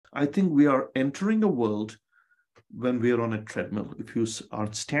I think we are entering a world when we are on a treadmill. If you are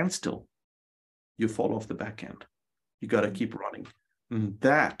standstill, you fall off the back end. You got to keep running. And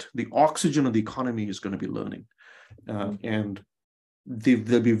that, the oxygen of the economy is going to be learning. And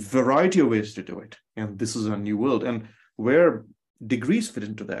there'll be a variety of ways to do it. And this is a new world. And where degrees fit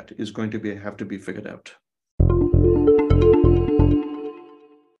into that is going to have to be figured out.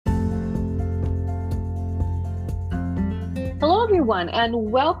 Hello, everyone,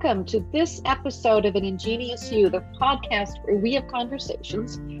 and welcome to this episode of An Ingenious You, the podcast where we have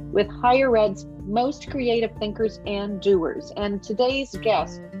conversations with higher ed's most creative thinkers and doers. And today's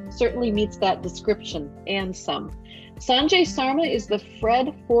guest certainly meets that description and some. Sanjay Sarma is the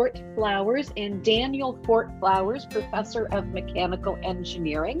Fred Fort Flowers and Daniel Fort Flowers Professor of Mechanical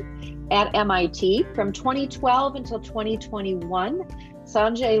Engineering at MIT from 2012 until 2021.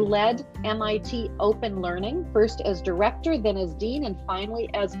 Sanjay led MIT Open Learning, first as director, then as dean, and finally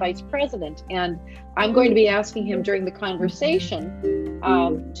as vice president. And I'm going to be asking him during the conversation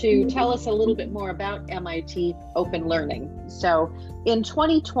to tell us a little bit more about MIT Open Learning. So in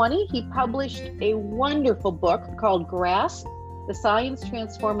 2020, he published a wonderful book called GRASP, The Science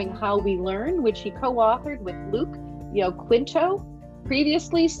Transforming How We Learn, which he co-authored with Luke Ioquinto.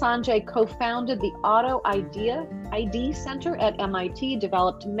 Previously, Sanjay co-founded the Auto ID Center at MIT,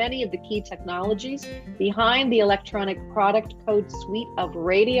 developed many of the key technologies behind the electronic product code suite of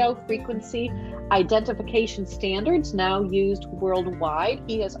radio frequency identification standards now used worldwide.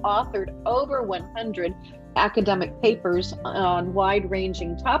 He has authored over 100 academic papers on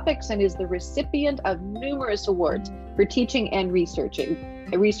wide-ranging topics and is the recipient of numerous awards for teaching and research,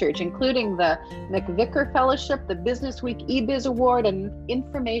 including the McVicker Fellowship, the Business Week eBiz Award, and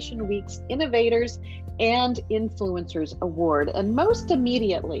Information Week's Innovators and Influencers Award. And most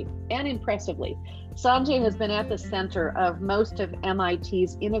immediately and impressively, Sanjay has been at the center of most of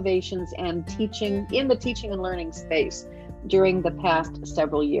MIT's innovations and teaching in the teaching and learning space during the past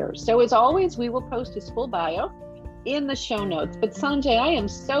several years. So as always, we will post his full bio in the show notes. But Sanjay, I am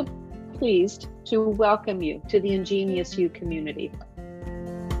so pleased to welcome you to the Ingenious You community.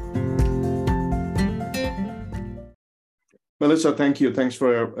 Melissa, thank you. Thanks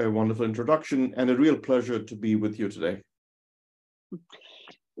for a wonderful introduction and a real pleasure to be with you today.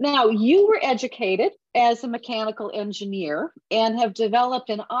 Now, you were educated as a mechanical engineer and have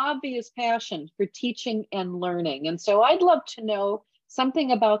developed an obvious passion for teaching and learning. And so I'd love to know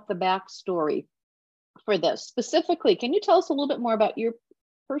something about the backstory for this. Specifically, can you tell us a little bit more about your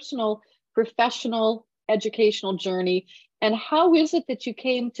personal, professional, educational journey, and how is it that you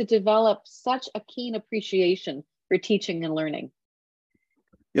came to develop such a keen appreciation for teaching and learning?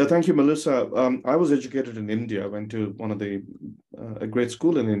 Yeah, thank you, Melissa. I was educated in India. I went to a great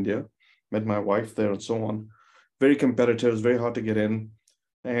school in India, met my wife there and so on. Very competitive, it was very hard to get in.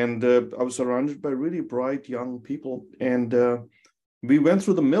 And I was surrounded by really bright young people. And we went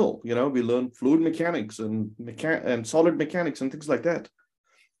through the mill, we learned fluid mechanics and solid mechanics and things like that.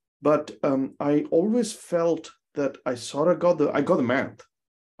 But I always felt that I sort of got the math.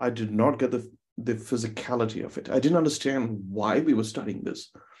 I did not get the physicality of it. I didn't understand why we were studying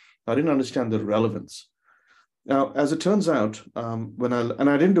this. I didn't understand the relevance. Now, as it turns out, I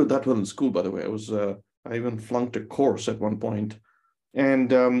didn't do that well in school, by the way. I even flunked a course at one point,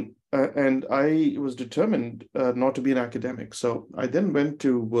 and I was determined not to be an academic. So I then went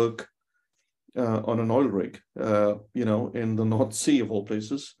to work on an oil rig, in the North Sea of all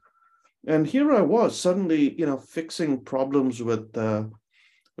places. And here I was suddenly, fixing problems with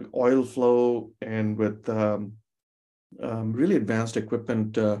oil flow and with really advanced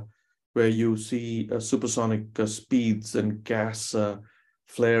equipment where you see supersonic speeds and gas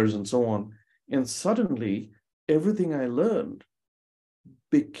flares and so on. And suddenly, everything I learned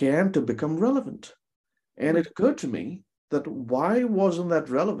began to become relevant. And it occurred to me that why wasn't that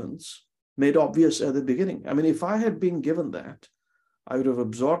relevance made obvious at the beginning? I mean, if I had been given that, I would have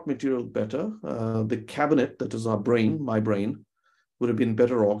absorbed material better. The cabinet, that is our brain, my brain, would have been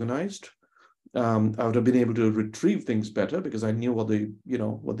better organized. I would have been able to retrieve things better because I knew what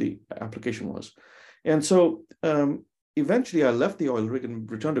the application was. And so eventually I left the oil rig and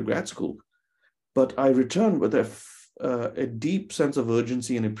returned to grad school, but I returned with a deep sense of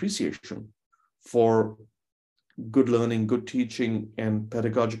urgency and appreciation for good learning, good teaching, and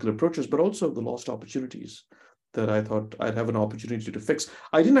pedagogical approaches, but also the lost opportunities that I thought I'd have an opportunity to fix.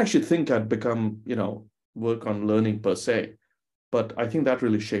 I didn't actually think I'd become, work on learning per se, but I think that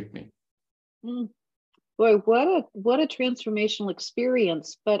really shaped me. Boy, what a transformational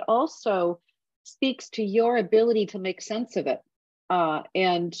experience, but also speaks to your ability to make sense of it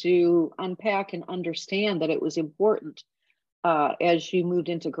and to unpack and understand that it was important. as you moved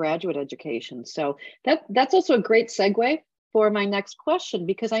into graduate education. So that's also a great segue for my next question,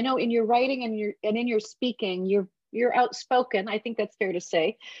 because I know in your writing and in your speaking, you're outspoken, I think that's fair to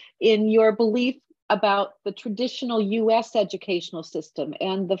say, in your belief about the traditional US educational system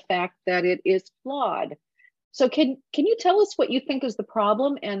and the fact that it is flawed. So can you tell us what you think is the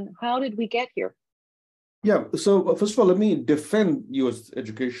problem and how did we get here? Yeah, so first of all, let me defend US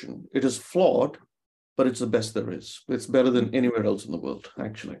education. It is flawed, but it's the best there is. It's better than anywhere else in the world,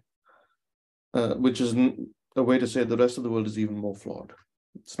 actually, which is a way to say the rest of the world is even more flawed.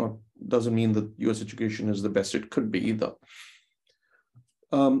 It's not, doesn't mean that US education is the best it could be either.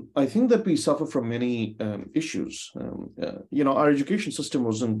 I think that we suffer from many issues. Our education system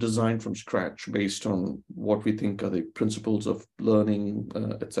wasn't designed from scratch based on what we think are the principles of learning,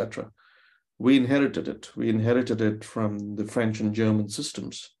 etc. We inherited it. We inherited it from the French and German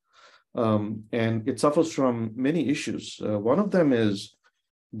systems. And it suffers from many issues. One of them is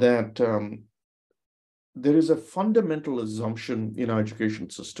that there is a fundamental assumption in our education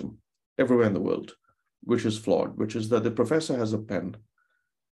system everywhere in the world, which is flawed, which is that the professor has a pen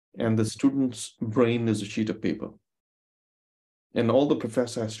and the student's brain is a sheet of paper. And all the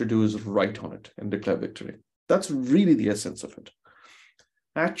professor has to do is write on it and declare victory. That's really the essence of it.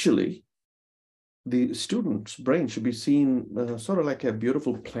 Actually, the student's brain should be seen sort of like a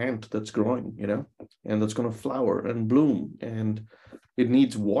beautiful plant that's growing, and that's going to flower and bloom. And it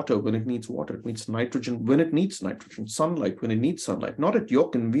needs water when it needs water. It needs nitrogen when it needs nitrogen, sunlight when it needs sunlight, not at your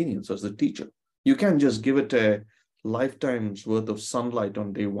convenience as the teacher. You can't just give it a lifetime's worth of sunlight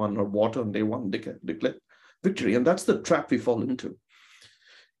on day one or water on day one, declare victory. And that's the trap we fall into.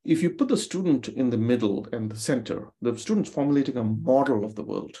 If you put the student in the middle and the center, the student's formulating a model of the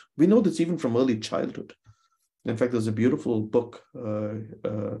world. We know this even from early childhood. In fact, there's a beautiful book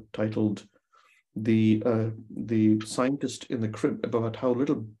titled The Scientist in the Crib about how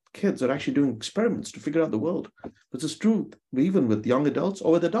little kids are actually doing experiments to figure out the world. This is true even with young adults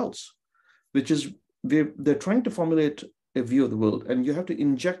or with adults, which is they're trying to formulate a view of the world, and you have to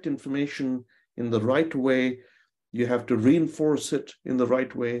inject information in the right way. You have to reinforce it in the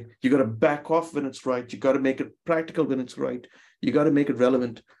right way. You got to back off when it's right. You got to make it practical when it's right. You got to make it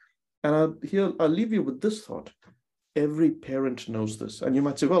relevant. And I'll leave you with this thought. Every parent knows this. And you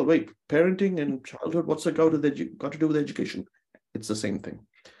might say, well, wait, parenting and childhood, what's that got to do with education? It's the same thing.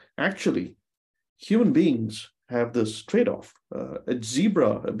 Actually, human beings have this trade-off. A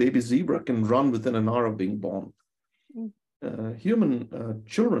baby zebra can run within an hour of being born. Human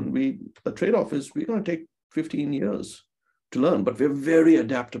children, the trade-off is we're going to take 15 years to learn, but we're very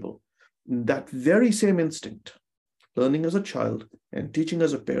adaptable. That very same instinct, learning as a child and teaching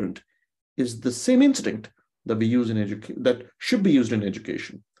as a parent, is the same instinct that we use in education, that should be used in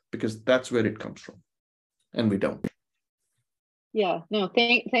education, because that's where it comes from, and we don't. Yeah, no,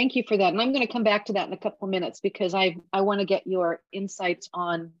 thank you for that. And I'm going to come back to that in a couple of minutes, because I want to get your insights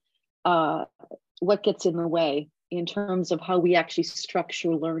on what gets in the way in terms of how we actually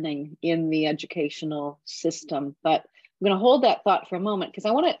structure learning in the educational system. But I'm going to hold that thought for a moment, because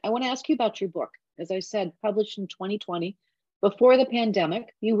I want to ask you about your book. As I said, published in 2020, before the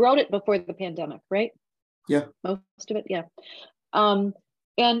pandemic. You wrote it before the pandemic, right? Yeah. Most of it, yeah. And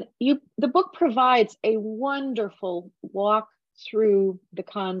the book provides a wonderful walk through the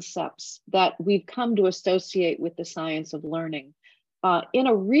concepts that we've come to associate with the science of learning in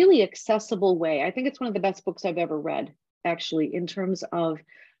a really accessible way. I think it's one of the best books I've ever read, actually, in terms of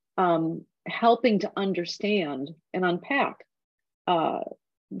helping to understand and unpack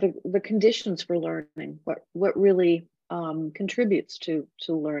the conditions for learning, what really contributes to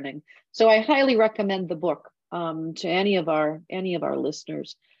learning. So I highly recommend the book to any of our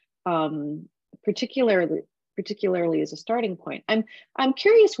listeners, particularly as a starting point. I'm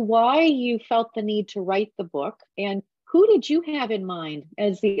curious why you felt the need to write the book, and who did you have in mind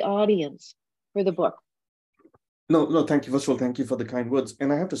as the audience for the book? No, thank you. First of all, thank you for the kind words.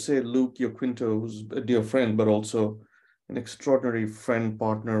 And I have to say, Luke Quinto, who's a dear friend, but also an extraordinary friend,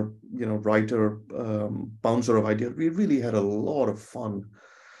 partner, writer, bouncer of ideas. We really had a lot of fun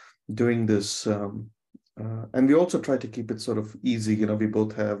doing this. And we also try to keep it sort of easy. We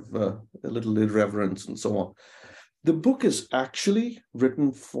both have a little irreverence and so on. The book is actually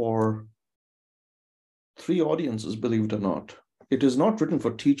written for 3 audiences, believe it or not. It is not written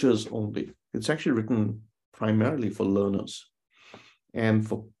for teachers only. It's actually written primarily for learners and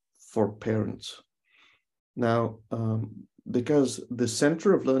for parents. Now, because the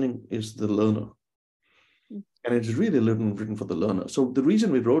center of learning is the learner, and it's really written for the learner. So the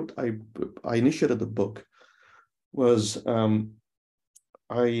reason I initiated the book was when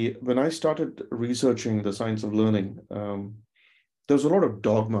I started researching the science of learning, there's a lot of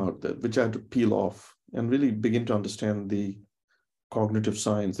dogma out there, which I had to peel off and really begin to understand the cognitive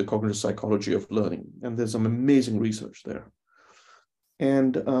science, the cognitive psychology of learning. And there's some amazing research there.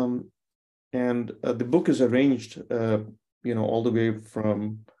 And the book is arranged, all the way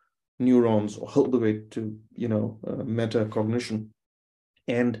from neurons all the way to, metacognition.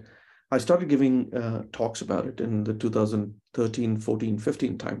 And I started giving talks about it in the 2013, 14,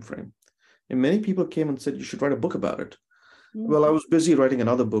 15 timeframe. And many people came and said, you should write a book about it. Mm-hmm. Well, I was busy writing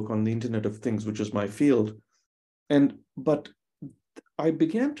another book on the Internet of Things, which is my field. But I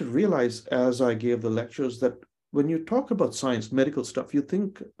began to realize as I gave the lectures that when you talk about science, medical stuff, you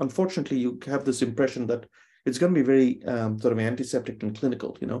think, unfortunately, you have this impression that it's going to be very sort of antiseptic and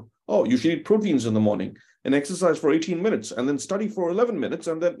clinical, Oh, you should eat proteins in the morning and exercise for 18 minutes and then study for 11 minutes.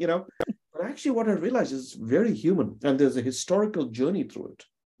 And then, but actually what I realized is very human. And there's a historical journey through it,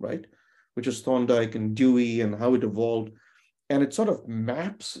 right? Which is Thorndike and Dewey and how it evolved. And it sort of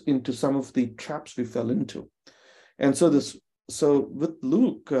maps into some of the traps we fell into. And so with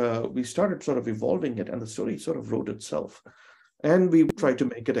Luke, we started sort of evolving it, and the story sort of wrote itself. And we tried to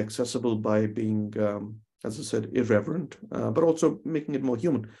make it accessible by being, as I said, irreverent, but also making it more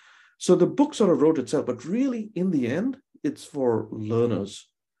human. So the book sort of wrote itself, but really in the end, it's for learners.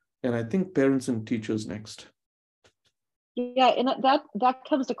 And I think parents and teachers next. Yeah, and that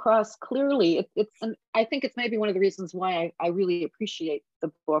comes across clearly. And I think it's maybe one of the reasons why I really appreciate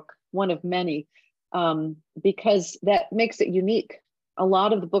the book, one of many, because that makes it unique. A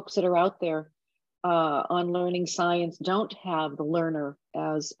lot of the books that are out there on learning science don't have the learner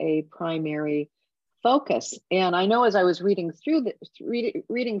as a primary focus. And I know as I was reading through,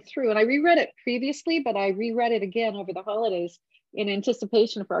 and I reread it previously, but I reread it again over the holidays in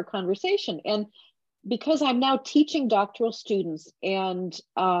anticipation for our conversation. And because I'm now teaching doctoral students and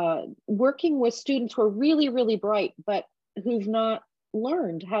working with students who are really, really bright, but who've not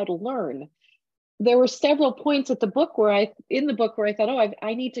learned how to learn, there were several points in the book where I thought, oh,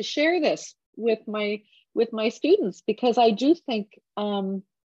 I need to share this with my students, because I do think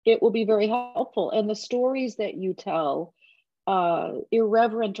it will be very helpful. And the stories that you tell,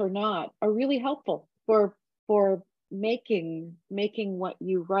 irreverent or not, are really helpful for making what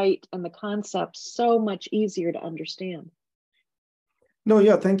you write and the concepts so much easier to understand. No,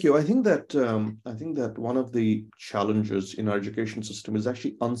 yeah, thank you. I think that one of the challenges in our education system is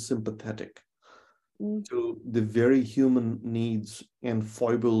actually unsympathetic to the very human needs and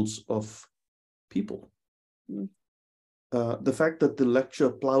foibles of people. The fact that the lecture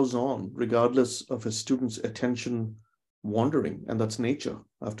plows on regardless of a student's attention wandering, and that's nature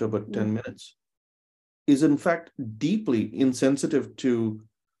after about 10 minutes, is in fact deeply insensitive to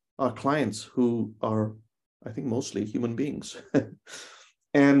our clients, who are, I think, mostly human beings.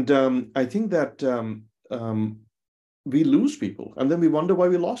 And I think that we lose people, and then we wonder why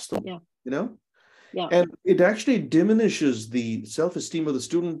we lost them. Yeah. And it actually diminishes the self-esteem of the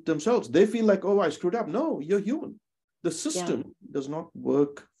student themselves. They feel like, oh, I screwed up. No, you're human. The system does not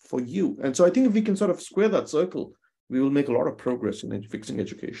work for you. And so I think if we can sort of square that circle, we will make a lot of progress in fixing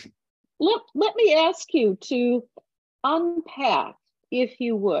education. Let me ask you to unpack, if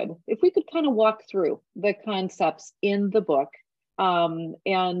you would, if we could kind of walk through the concepts in the book, and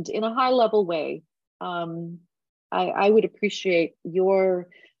in a high-level way. I would appreciate your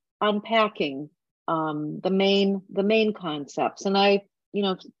unpacking the main concepts, and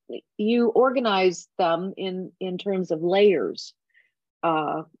you organize them in terms of layers,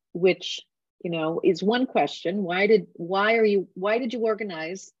 which is one question. Why did you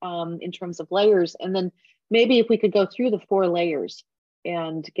organize in terms of layers? And then maybe if we could go through the 4 layers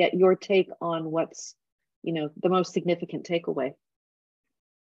and get your take on what's the most significant takeaway.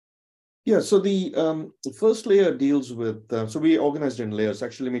 Yeah, so the first layer deals with, so we organized it in layers.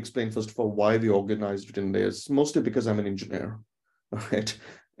 Actually, let me explain first of all why we organized it in layers. Mostly because I'm an engineer, right?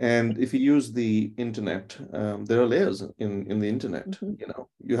 And if you use the internet, there are layers in the internet. Mm-hmm.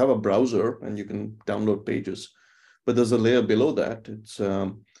 You have a browser and you can download pages, but there's a layer below that. It's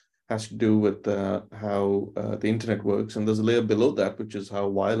has to do with how the internet works, and there's a layer below that, which is how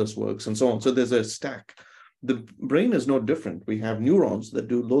wireless works, and so on. So there's a stack. The brain is no different. We have neurons that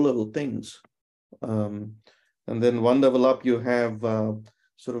do low-level things. And then one level up, you have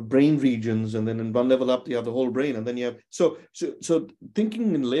sort of brain regions. And then in one level up, you have the whole brain. And then you have, so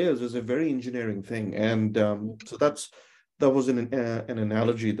thinking in layers is a very engineering thing. And so that was an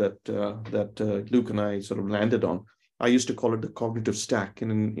analogy that Luke and I sort of landed on. I used to call it the cognitive stack.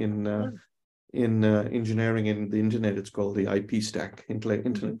 In engineering, in the internet, it's called the IP stack,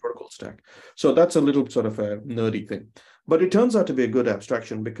 Internet Protocol stack. So that's a little sort of a nerdy thing. But it turns out to be a good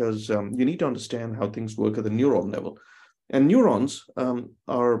abstraction, because you need to understand how things work at the neuron level. And neurons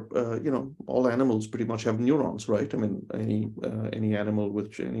are, all animals pretty much have neurons, right? I mean, any animal,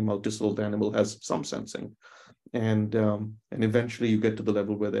 any multicelled animal has some sensing. And eventually you get to the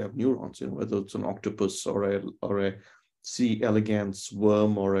level where they have neurons, whether it's an octopus or a C. elegans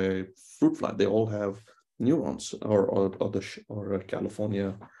worm or a fruit fly, they all have neurons, or a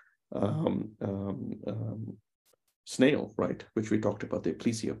California snail, right? Which we talked about, the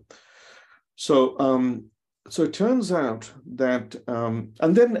Ecclesia. So it turns out that,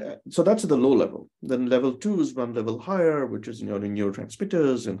 so that's at the low level. Then level 2 is one level higher, which is,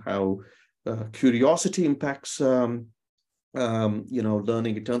 neurotransmitters and how curiosity impacts, learning.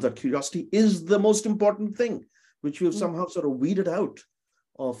 It turns out curiosity is the most important thing, which we've somehow sort of weeded out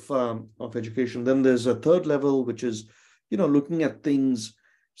of education. Then there's a third level, which is, looking at things,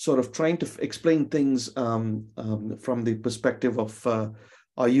 sort of trying to explain things from the perspective of,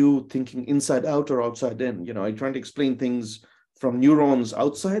 are you thinking inside out or outside in? Are you trying to explain things from neurons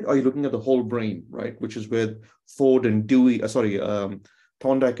outside? Or are you looking at the whole brain, right? Which is where Thorndike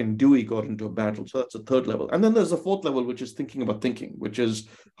and Dewey got into a battle. So that's a third level. And then there's a fourth level, which is thinking about thinking, which is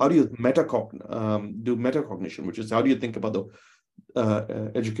how do you do metacognition, which is how do you think about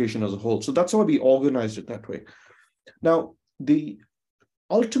the education as a whole. So that's why we organized it that way. Now, the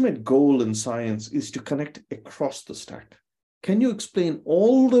ultimate goal in science is to connect across the stack. Can you explain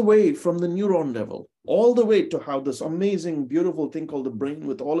all the way from the neuron level, all the way to how this amazing, beautiful thing called the brain,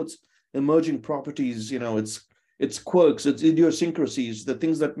 with all its emerging properties, its quirks, its idiosyncrasies, the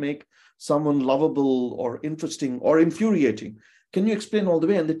things that make someone lovable or interesting or infuriating, can you explain all the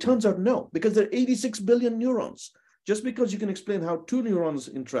way? And it turns out no, because there are 86 billion neurons. Just because you can explain how 2 neurons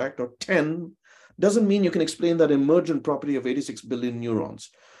interact or 10 doesn't mean you can explain that emergent property of 86 billion neurons.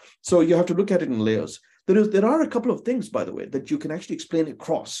 So you have to look at it in layers. There are a couple of things, by the way, that you can actually explain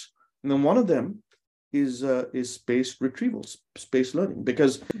across. And then one of them is space retrieval, space learning,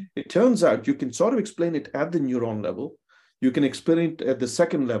 because it turns out you can sort of explain it at the neuron level. You can explain it at the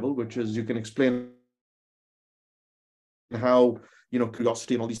second level, which is you can explain how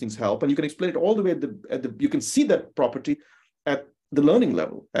curiosity and all these things help, and you can explain it all the way you can see that property at the learning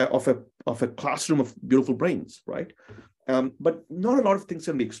level of a classroom of beautiful brains, right? But not a lot of things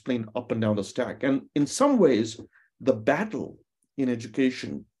can be explained up and down the stack. And in some ways, the battle in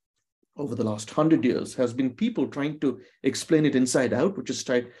education over the last 100 years has been people trying to explain it inside out, which is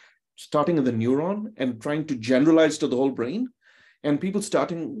starting in the neuron and trying to generalize to the whole brain. And people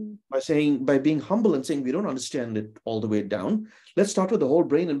starting by being humble and saying, we don't understand it all the way down. Let's start with the whole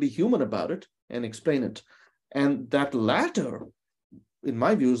brain and be human about it and explain it. And that latter, in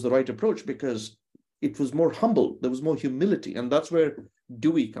my view, is the right approach, because it was more humble. There was more humility. And that's where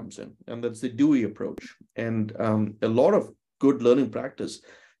Dewey comes in. And that's the Dewey approach. And a lot of good learning practice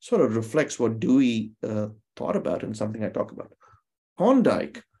sort of reflects what Dewey thought about, and something I talk about.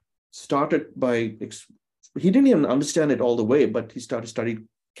 Thorndike started by, he didn't even understand it all the way, but he started studying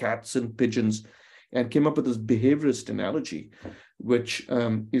cats and pigeons and came up with this behaviorist analogy, which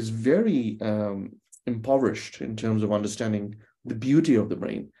is very impoverished in terms of understanding the beauty of the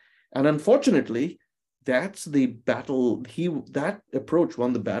brain. And unfortunately, that's the battle. That approach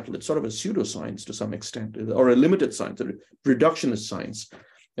won the battle. It's sort of a pseudoscience to some extent, or a limited science, a reductionist science.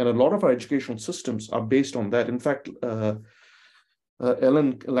 And a lot of our educational systems are based on that. In fact, Ellen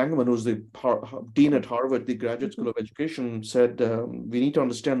Langemann, who's the dean at Harvard, the Graduate School of Education, said, we need to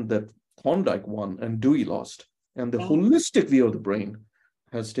understand that Thorndike won and Dewey lost. And the holistic view of the brain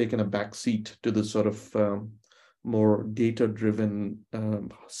has taken a back seat to the sort of more data-driven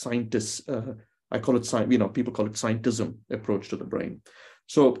scientists, I call it, people call it scientism approach to the brain.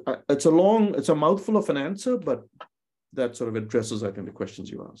 So it's a mouthful of an answer, but that sort of addresses, I think, the questions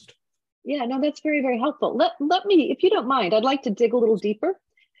you asked. Yeah, no, that's very, very helpful. Let me, if you don't mind, I'd like to dig a little deeper.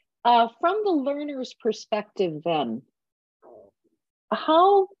 From the learner's perspective then,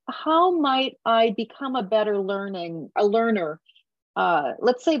 how might I become a better learner?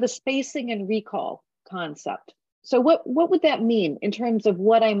 Let's say the spacing and recall concept. So what would that mean in terms of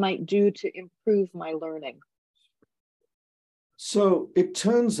what I might do to improve my learning? So it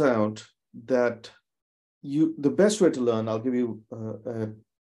turns out that the best way to learn, I'll give you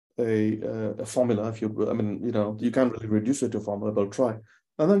a formula, if you, I mean, you can't really reduce it to a formula, but I'll try.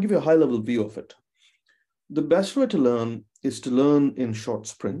 And I'll give you a high-level view of it. The best way to learn is to learn in short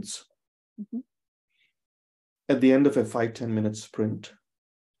sprints. At the end of a 5-10 minute sprint,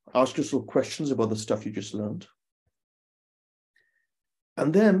 ask yourself questions about the stuff you just learned.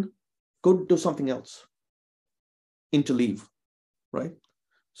 And then go do something else. Interleave, right?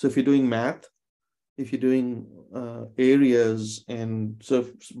 So if you're doing math, if you're doing areas and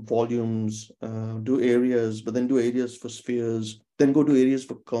volumes, do areas, but then do areas for spheres, then go to areas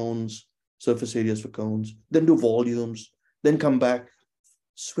for cones, surface areas for cones, then do volumes, then come back,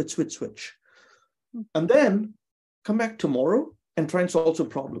 switch. And then come back tomorrow and try and solve some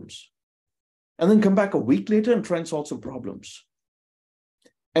problems. And then come back a week later and try and solve some problems.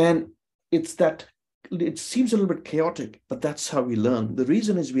 And it seems a little bit chaotic, but that's how we learn. The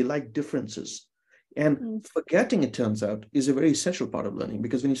reason is we like differences. And forgetting, it turns out, is a very essential part of learning,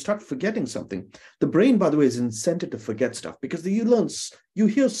 because when you start forgetting something, the brain, by the way, is incented to forget stuff, because you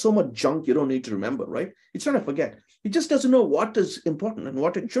hear so much junk you don't need to remember, right? It's trying to forget. It just doesn't know what is important and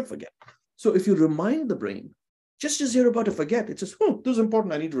what it should forget. So if you remind the brain, just as you're about to forget, it says, oh, this is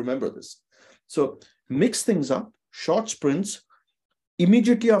important, I need to remember this. So mix things up, short sprints.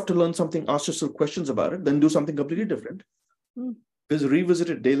 Immediately after learn something, ask yourself questions about it, then do something completely different. Revisit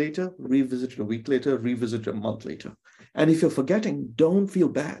it a day later, revisit it a week later, revisit it a month later. And if you're forgetting, don't feel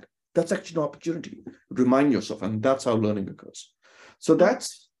bad. That's actually an opportunity. Remind yourself, and that's how learning occurs. So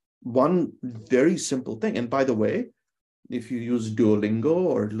that's one very simple thing. And by the way, if you use Duolingo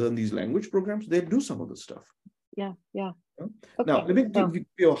or learn these language programs, they do some of this stuff. Yeah. Okay. Now, let me give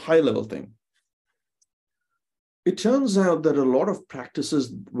you a high-level thing. It turns out that a lot of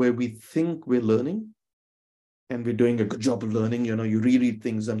practices where we think we're learning and we're doing a good job of learning, you reread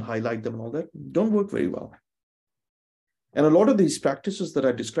things and highlight them and all that, don't work very well. And a lot of these practices that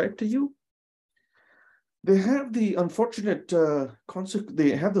I described to you, they have the unfortunate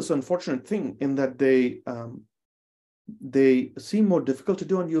they have this unfortunate thing in that they seem more difficult to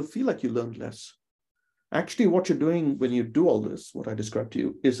do, and you feel like you learned less. Actually, what you're doing when you do all this, what I described to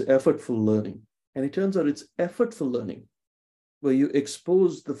you, is effortful learning. And it turns out it's effortful learning, where you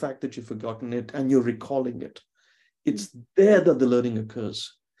expose the fact that you've forgotten it and you're recalling it. It's there that the learning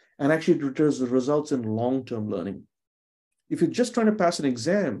occurs. And actually it results in long-term learning. If you're just trying to pass an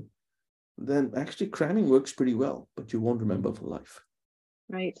exam, then actually cramming works pretty well, but you won't remember for life.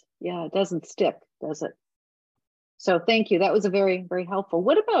 Right. Yeah, it doesn't stick, does it? So thank you. That was a very, very helpful.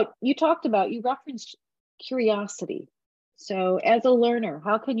 What about, you referenced curiosity. So as a learner,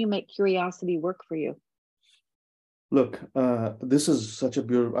 how can you make curiosity work for you? Look, this is such a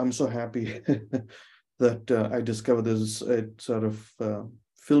beautiful, I'm so happy that I discovered this. It sort of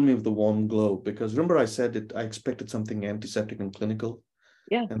filled me with the warm glow, because remember I said it, I expected something antiseptic and clinical.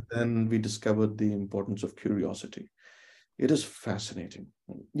 Yeah. And then we discovered the importance of curiosity. It is fascinating.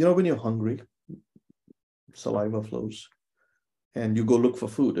 When you're hungry, saliva flows and you go look for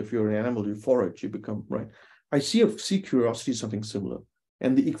food. If you're an animal, you forage, you become, right? I see curiosity as something similar.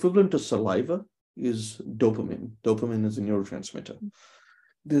 And the equivalent to saliva is dopamine. Dopamine is a neurotransmitter.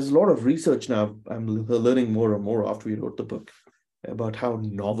 There's a lot of research now, I'm learning more and more after we wrote the book, about how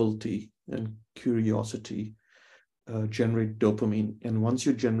novelty and curiosity generate dopamine. And once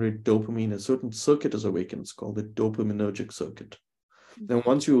you generate dopamine, a certain circuit is awakened. It's called the dopaminergic circuit. Then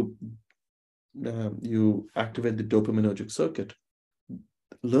once you activate the dopaminergic circuit,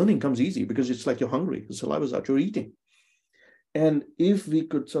 learning comes easy, because it's like you're hungry, the saliva's out, you're eating. And if we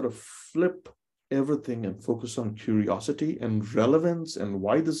could sort of flip everything and focus on curiosity and relevance and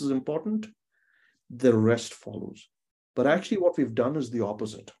why this is important, the rest follows. But actually what we've done is the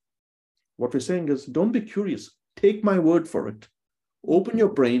opposite. What we're saying is, don't be curious, take my word for it, open your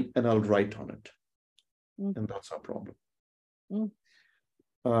brain and I'll write on it. And that's our problem.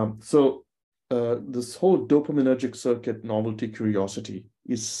 This whole dopaminergic circuit, novelty, curiosity,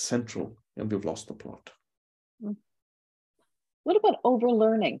 is central, and we've lost the plot. What about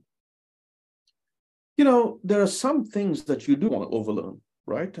overlearning? There are some things that you do want to overlearn,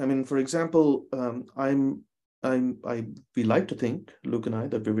 right? I mean, for example, we like to think, Luke and I,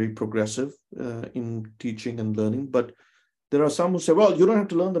 that we're very progressive in teaching and learning, but there are some who say, well, you don't have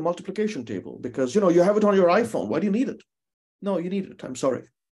to learn the multiplication table because, you have it on your iPhone. Why do you need it? No, you need it. I'm sorry.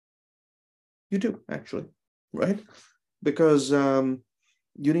 You do, actually, right? Because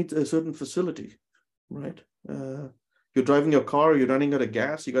you need a certain facility, right? You're driving your car, you're running out of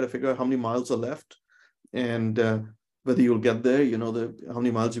gas, you got to figure out how many miles are left and whether you'll get there, how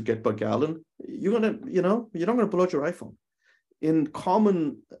many miles you get per gallon. You're not going to pull out your iPhone. In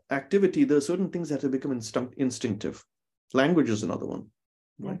common activity, there are certain things that have become instinctive. Language is another one,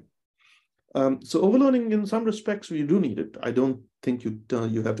 right? So overlearning, in some respects, you do need it. I don't think you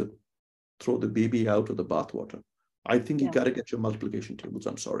have to throw the baby out with the bathwater. I think you got to get your multiplication tables.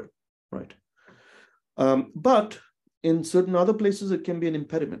 I'm sorry, right? But in certain other places, it can be an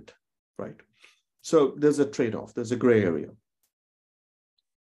impediment, right? So there's a trade-off. There's a gray area.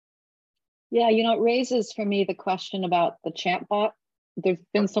 Yeah, it raises for me the question about the chatbot there's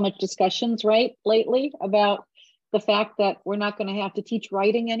been so much discussions, right, lately about the fact that we're not going to have to teach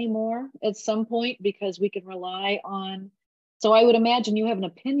writing anymore at some point because we can rely on. So I would imagine you have an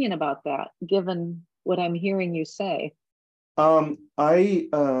opinion about that, given what I'm hearing you say. I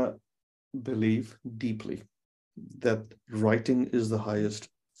believe deeply that writing is the highest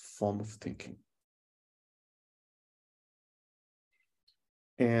form of thinking.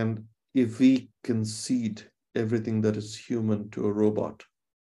 And if we concede everything that is human to a robot,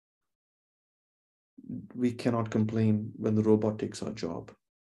 we cannot complain when the robot takes our job,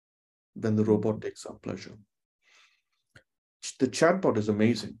 when the robot takes our pleasure. The chatbot is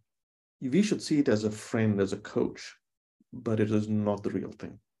amazing. We should see it as a friend, as a coach, but it is not the real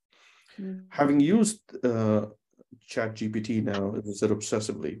thing. Having used ChatGPT now, as I said,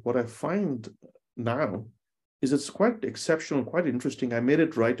 obsessively, what I find now is it's quite exceptional, quite interesting. I made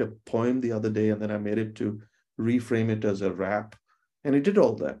it write a poem the other day, and then I made it to reframe it as a rap, and it did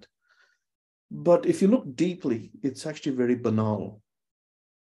all that. But if you look deeply, it's actually very banal.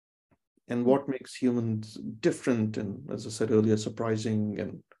 And what makes humans different and, as I said earlier, surprising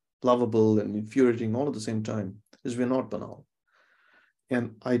and lovable and infuriating all at the same time is we're not banal.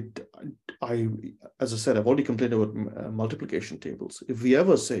 And I, as I said, I've already complained about multiplication tables. If we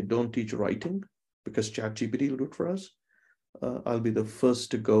ever say don't teach writing because ChatGPT will do it for us, I'll be the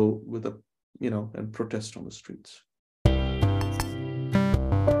first to go with a, and protest on the streets.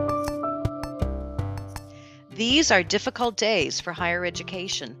 These are difficult days for higher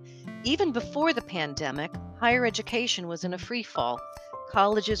education. Even before the pandemic, higher education was in a free fall.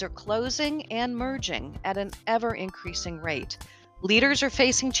 Colleges are closing and merging at an ever-increasing rate. Leaders are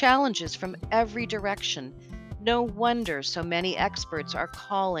facing challenges from every direction. No wonder so many experts are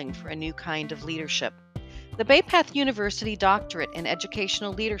calling for a new kind of leadership. The Bay Path University Doctorate in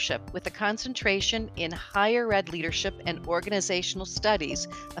Educational Leadership, with a concentration in Higher Ed Leadership and Organizational Studies,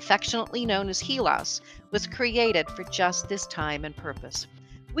 affectionately known as HELOS, was created for just this time and purpose.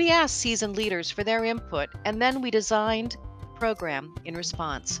 We asked seasoned leaders for their input, and then we designed a program in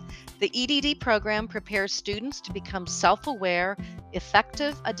response. The EDD program prepares students to become self-aware,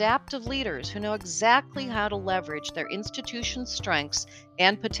 effective, adaptive leaders who know exactly how to leverage their institution's strengths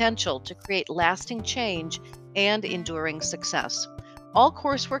and potential to create lasting change and enduring success. All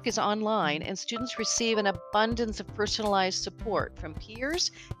coursework is online, and students receive an abundance of personalized support from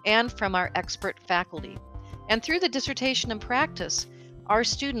peers and from our expert faculty. And through the dissertation and practice, our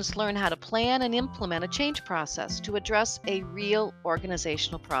students learn how to plan and implement a change process to address a real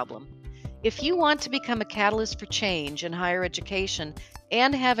organizational problem. If you want to become a catalyst for change in higher education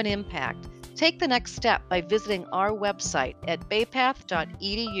and have an impact, take the next step by visiting our website at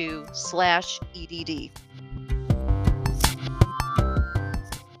baypath.edu/EDD.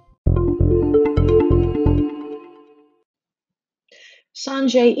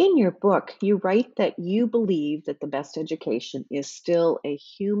 Sanjay, in your book, you write that you believe that the best education is still a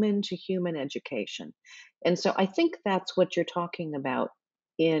human-to-human education. And so I think that's what you're talking about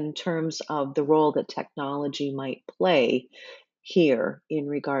in terms of the role that technology might play here in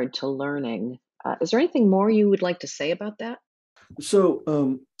regard to learning. Is there anything more you would like to say about that?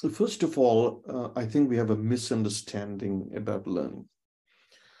 So, first of all, I think we have a misunderstanding about learning.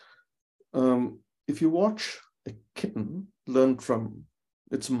 If you watch a kitten learn from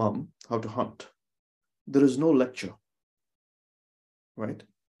its mom how to hunt, there is no lecture, right?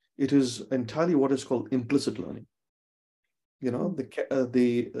 It is entirely what is called implicit learning.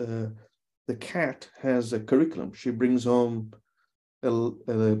 The cat has a curriculum. She brings home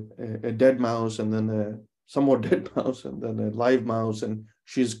a dead mouse, and then a somewhat dead mouse, and then a live mouse, and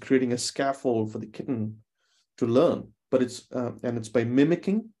she's creating a scaffold for the kitten to learn. But it's by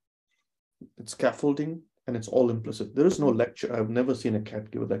mimicking, it's scaffolding, and it's all implicit. There is no lecture. I've never seen a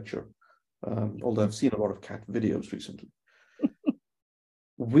cat give a lecture, although I've seen a lot of cat videos recently.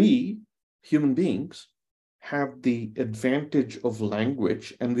 We, human beings, have the advantage of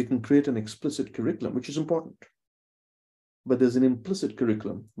language, and we can create an explicit curriculum, which is important. But there's an implicit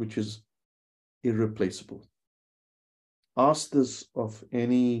curriculum, which is irreplaceable. Ask this of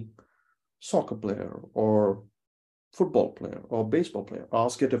any soccer player or football player or baseball player.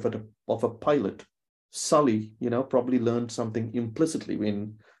 Ask it of a pilot. Sully, probably learned something implicitly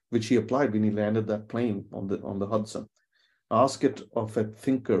which he applied when he landed that plane on the Hudson. Ask it of a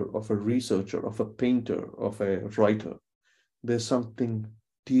thinker, of a researcher, of a painter, of a writer. There's something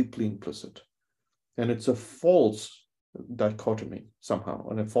deeply implicit. And it's a false dichotomy somehow,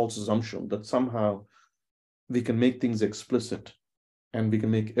 and a false assumption that somehow we can make things explicit and we can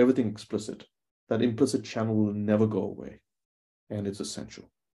make everything explicit. That implicit channel will never go away, and it's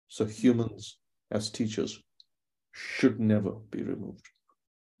essential. So humans as teachers should never be removed.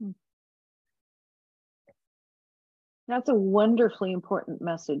 That's a wonderfully important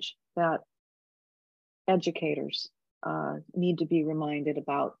message that educators need to be reminded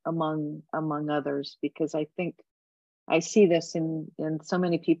about, among others, because I think I see this in so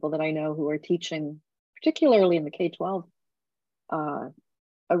many people that I know who are teaching, particularly in the K-12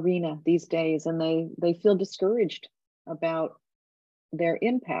 arena these days, and they feel discouraged about their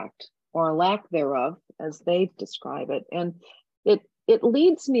impact or lack thereof, as they describe it. And it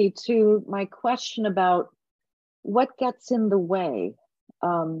leads me to my question about what gets in the way.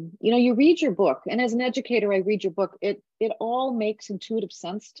 You read your book, and as an educator, I read your book. It all makes intuitive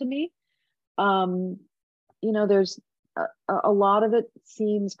sense to me. There's a lot of it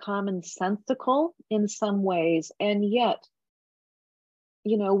seems commonsensical in some ways, and yet,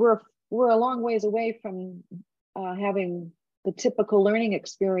 we're a long ways away from having the typical learning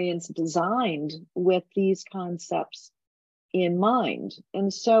experience designed with these concepts in mind.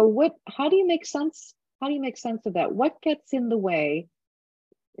 And so, how do you make sense? How do you make sense of that? What gets in the way?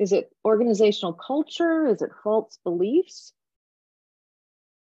 Is it organizational culture? Is it false beliefs?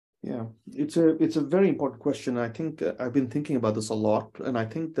 Yeah, it's a very important question. I think I've been thinking about this a lot, and I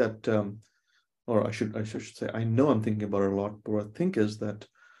think that, or I should say, I know I'm thinking about it a lot. But what I think is that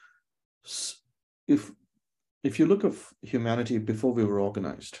if you look at humanity before we were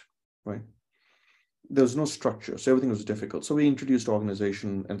organized, right? There was no structure, so everything was difficult. So we introduced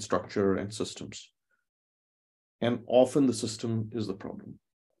organization and structure and systems. And often the system is the problem.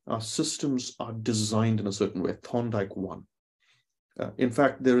 Our systems are designed in a certain way, Thorndike 1. In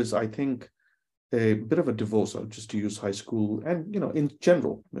fact, there is, I think, a bit of a divorce, just to use high school and, in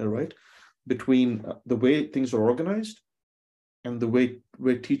general, right, between the way things are organized and the way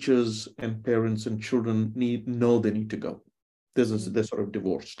where teachers and parents and children know they need to go. They're sort of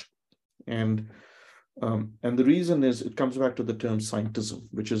divorced. And the reason is it comes back to the term scientism,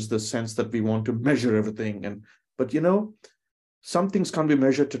 which is the sense that we want to measure everything. But some things can't be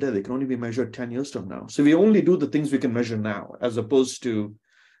measured today. They can only be measured 10 years from now. So we only do the things we can measure now, as opposed to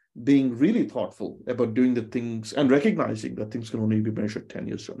being really thoughtful about doing the things and recognizing that things can only be measured 10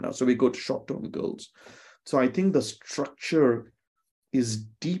 years from now. So we go to short-term goals. So I think the structure is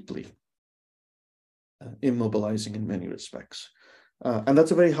deeply immobilizing in many respects. And that's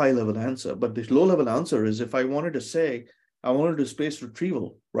a very high-level answer. But the low-level answer is, if I wanted to say, I wanted to do space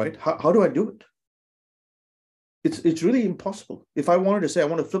retrieval, right? How do I do it? It's really impossible. If I wanted to say, I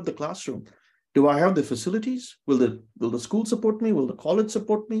want to flip the classroom, do I have the facilities? Will the school support me? Will the college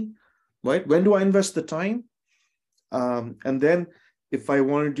support me? Right? When do I invest the time? And then if I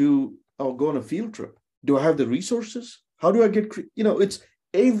want to go on a field trip, do I have the resources? How do I get, it's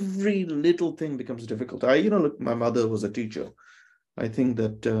every little thing becomes difficult. Look, my mother was a teacher. I think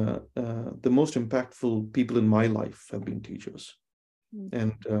that the most impactful people in my life have been teachers.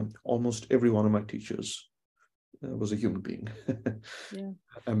 And almost every one of my teachers was a human being. Yeah.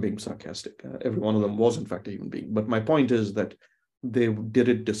 I'm being sarcastic. Every one of them was, in fact, a human being. But my point is that they did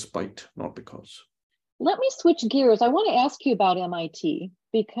it despite, not because. Let me switch gears. I want to ask you about MIT,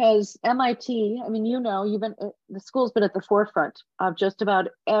 because MIT, the school's been at the forefront of just about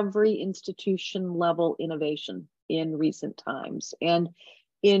every institution level innovation in recent times. And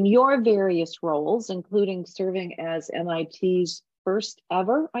in your various roles, including serving as MIT's first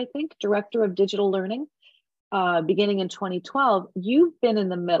ever, I think, Director of Digital Learning, beginning in 2012, you've been in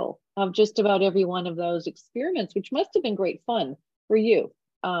the middle of just about every one of those experiments, which must have been great fun for you,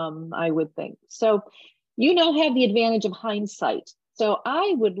 I would think. So have the advantage of hindsight. So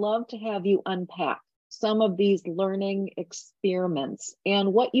I would love to have you unpack some of these learning experiments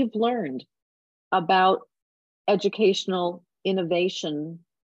and what you've learned about educational innovation,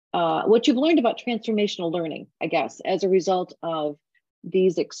 what you've learned about transformational learning, I guess, as a result of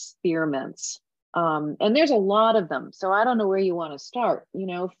these experiments. And there's a lot of them. So I don't know where you want to start,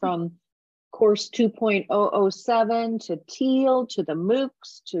 from course 2.007 to Teal, to the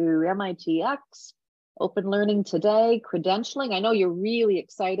MOOCs, to MITx, Open Learning Today, credentialing. I know you're really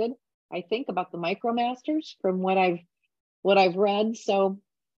excited, I think, about the MicroMasters from what I've read. So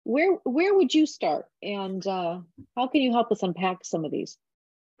where would you start? And how can you help us unpack some of these?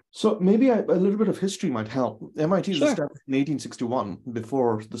 So maybe a little bit of history might help. MIT was Sure. established in 1861,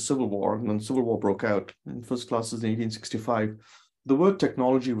 before the Civil War, and then the Civil War broke out. In first classes in 1865. The word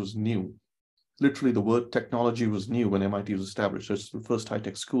technology was new. Literally, the word technology was new when MIT was established. So it's the first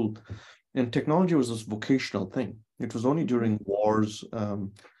high-tech school. And technology was this vocational thing. It was only during wars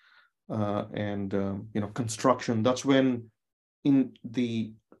and construction. That's when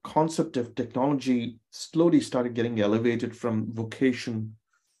the concept of technology slowly started getting elevated from vocation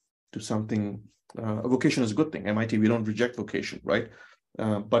to something a vocation is a good thing. MIT, we don't reject vocation, right?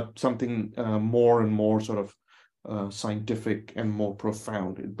 But something more and more sort of scientific and more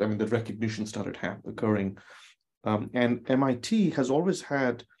profound. I mean, the recognition started occurring. And MIT has always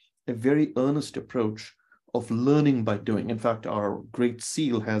had a very earnest approach of learning by doing. In fact, our Great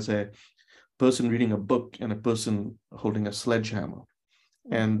Seal has a person reading a book and a person holding a sledgehammer.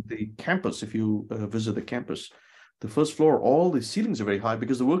 And the campus, if you visit the campus, the first floor, all the ceilings are very high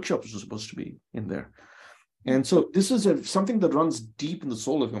because the workshops are supposed to be in there. And so this is something that runs deep in the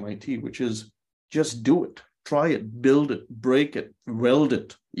soul of MIT, which is just do it, try it, build it, break it, weld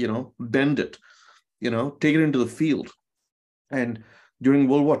it, bend it, take it into the field. And during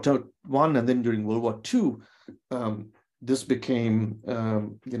World War I and then during World War II, this became,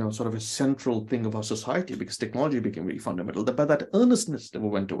 sort of a central thing of our society because technology became very fundamental. But that earnestness never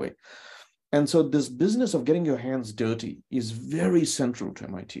went away. And so this business of getting your hands dirty is very central to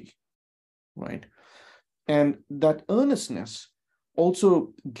MIT, right? And that earnestness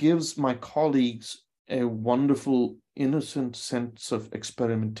also gives my colleagues a wonderful, innocent sense of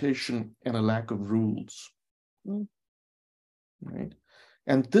experimentation and a lack of rules, right?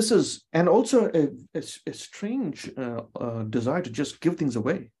 And this is, and also a strange desire to just give things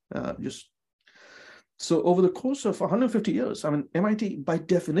away. So over the course of 150 years, I mean, MIT by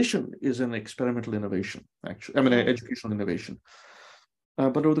definition is an experimental innovation, actually. I mean, an educational innovation.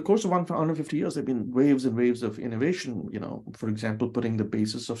 But over the course of 150 years, there have been waves and waves of innovation, for example, putting the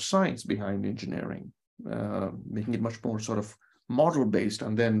basis of science behind engineering, making it much more sort of model-based,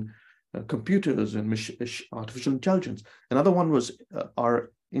 and then computers and artificial intelligence. Another one was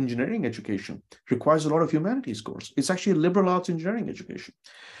our engineering education requires a lot of humanities course. It's actually a liberal arts engineering education.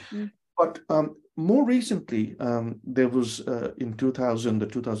 But more recently, there was in the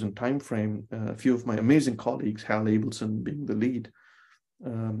 2000 timeframe, a few of my amazing colleagues, Hal Abelson being the lead,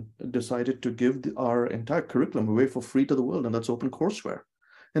 decided to give our entire curriculum away for free to the world, and that's open-courseware.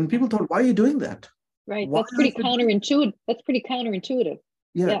 And people thought, why are you doing that? Right, that's pretty counterintuitive. That's pretty counterintuitive.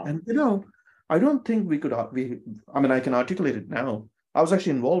 Yeah, and I don't think we could. I mean, I can articulate it now. I was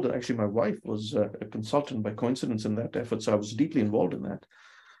actually involved. Actually, my wife was a consultant by coincidence in that effort, so I was deeply involved in that.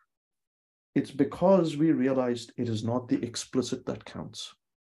 It's because we realized it is not the explicit that counts.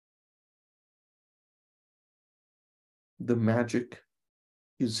 The magic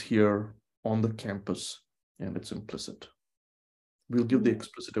is here on the campus, and it's implicit. We'll give the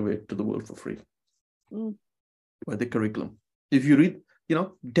explicit away to the world for free by the curriculum. If you read,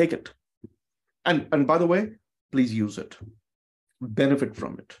 take it. And by the way, please use it. Benefit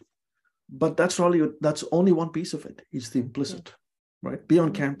from it. But that's only one piece of it. It's the implicit, right? Be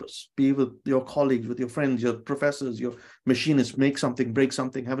on campus, be with your colleagues, with your friends, your professors, your machinists, make something, break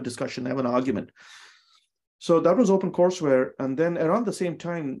something, have a discussion, have an argument. So that was open-courseware. And then around the same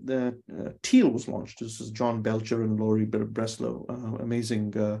time, the Teal was launched. This is John Belcher and Laurie Breslow,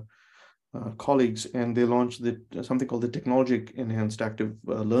 amazing colleagues, and they launched something called the Technology Enhanced Active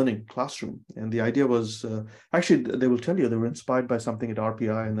Learning Classroom. And the idea was, actually, they will tell you they were inspired by something at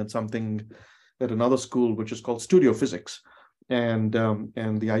RPI and then something at another school, which is called Studio Physics. And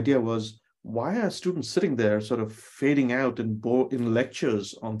the idea was, why are students sitting there sort of fading out in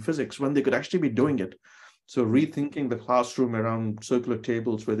lectures on physics when they could actually be doing it? So rethinking the classroom around circular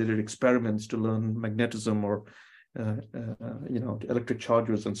tables where they did experiments to learn magnetism or electric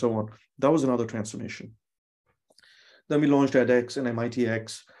charges and so on. That was another transformation. Then we launched edX and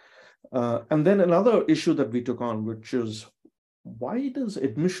MITx. And then another issue that we took on, which is, why does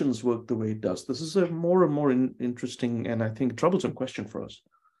admissions work the way it does? This is a more and more interesting and I think troublesome question for us.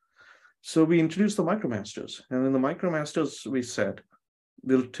 So we introduced the MicroMasters. And in the MicroMasters, we said,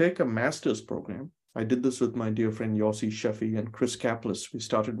 we'll take a master's program. I did this with my dear friend Yossi Sheffi and Chris Kaplis. We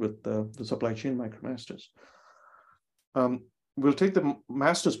started with the supply chain MicroMasters. We'll take the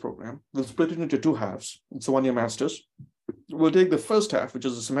master's program, we'll split it into two halves. It's a one-year master's. We'll take the first half, which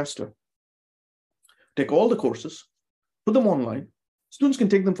is a semester, take all the courses, put them online. Students can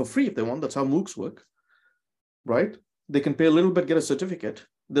take them for free if they want. That's how MOOCs work, right? They can pay a little bit, get a certificate.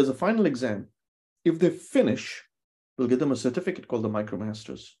 There's a final exam. If they finish, we'll give them a certificate called the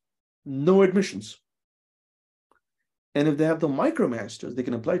MicroMasters. No admissions. And if they have the MicroMasters, they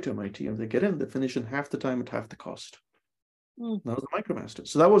can apply to MIT. And if they get in, they finish in half the time at half the cost. That was the MicroMasters.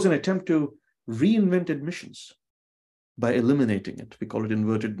 So that was an attempt to reinvent admissions by eliminating it. We call it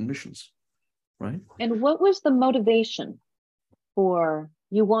inverted admissions, right? And what was the motivation for,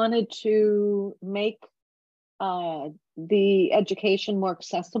 you wanted to make the education more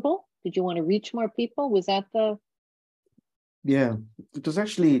accessible? Did you want to reach more people? Was that the... Yeah, it was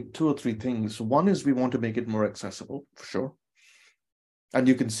actually two or three things. One is we want to make it more accessible, for sure. And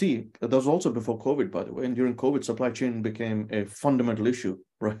you can see that was also before COVID, by the way. And during COVID, supply chain became a fundamental issue,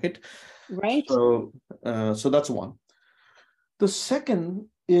 right? Right. So that's one. The second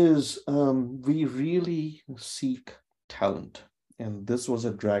is we really seek talent. And this was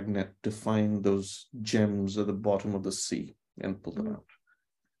a dragnet to find those gems at the bottom of the sea and pull them out.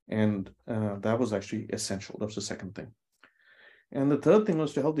 And that was actually essential. That was the second thing. And the third thing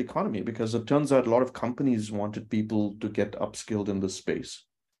was to help the economy, because it turns out a lot of companies wanted people to get upskilled in this space.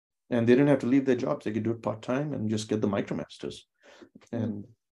 And they didn't have to leave their jobs. They could do it part-time and just get the MicroMasters. And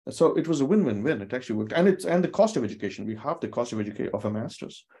so it was a win-win-win. It actually worked. And the cost of education, we halved the cost of education of a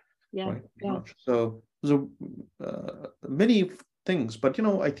master's. Yeah. Right? Yeah. So there's many things, but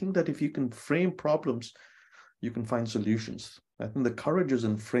I think that if you can frame problems, you can find solutions. I think the courage is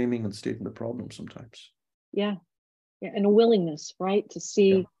in framing and stating the problem sometimes. Yeah. Yeah. And a willingness, right, to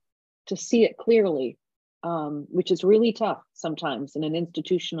see it clearly, which is really tough sometimes in an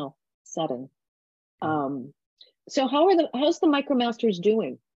institutional setting. So how's the MicroMasters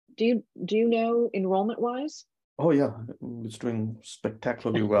doing? Do you know enrollment wise? Oh yeah, it's doing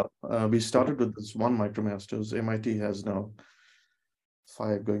spectacularly well. We started with this one MicroMasters. MIT has now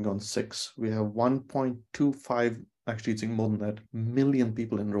 5 going on 6. We have 1.25, actually it's more than that, million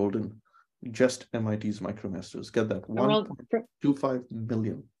people enrolled in just MIT's MicroMasters. Get that, 1.25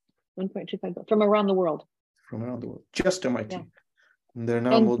 million. 1.25 from around the world. From around the world, just MIT. Yeah. And there are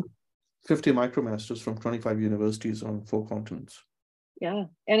now more than 50 MicroMasters from 25 universities on 4 continents. Yeah.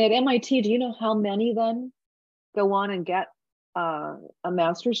 And at MIT, do you know how many then go on and get a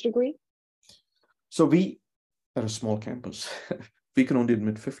master's degree? So we, at a small campus, we can only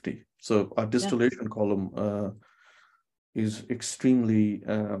admit 50. So our distillation column is extremely,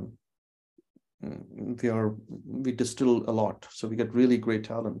 we distill a lot. So we get really great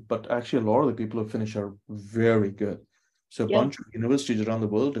talent, but actually a lot of the people who finish are very good. So a bunch of universities around the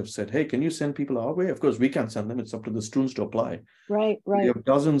world have said, hey, can you send people our way? Of course, we can't send them. It's up to the students to apply. Right. We have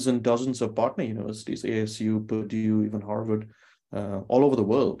dozens and dozens of partner universities, ASU, Purdue, even Harvard, all over the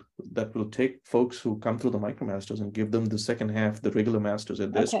world, that will take folks who come through the MicroMasters and give them the second half, the regular masters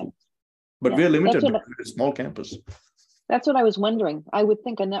at their school. But we're limited to a small campus. That's what I was wondering. I would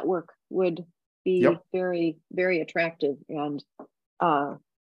think a network would be very, very attractive and,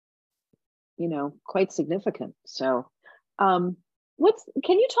 quite significant. So, can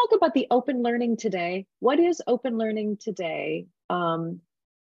you talk about the open learning today? What is open learning today?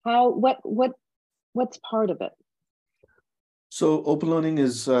 What's part of it? So open learning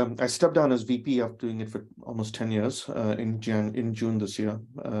is, I stepped down as VP after doing it for almost 10 years in June this year.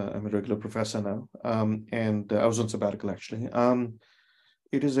 I'm a regular professor now, and I was on sabbatical actually.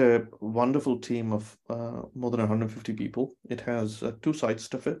 It is a wonderful team of more than 150 people. It has 2 sides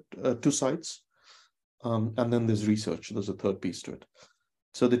to it, 2 sides. And then there's research. There's a third piece to it.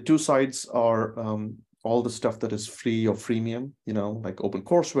 So the 2 sides are all the stuff that is free or freemium, like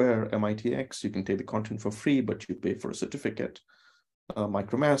OpenCourseWare, MITx. You can take the content for free, but you pay for a certificate.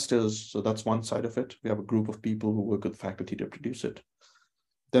 MicroMasters, so that's one side of it. We have a group of people who work with faculty to produce it.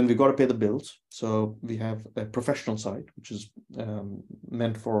 Then we got to pay the bills. So we have a professional side, which is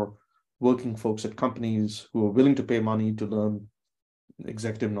meant for working folks at companies who are willing to pay money to learn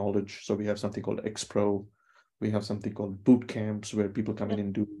executive knowledge. So we have something called XPro. We have something called boot camps where people come in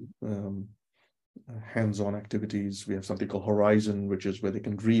and do hands-on activities. We have something called Horizon, which is where they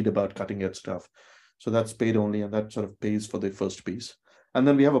can read about cutting edge stuff. So that's paid only, and that sort of pays for the first piece. And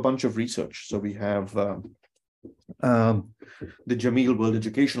then we have a bunch of research. So we have the Jameel World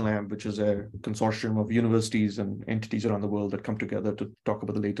Education Lab, which is a consortium of universities and entities around the world that come together to talk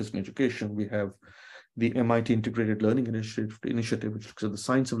about the latest in education. We have the MIT Integrated Learning Initiative, which looks at the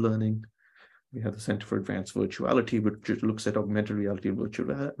science of learning. We have the Center for Advanced Virtuality, which looks at augmented reality and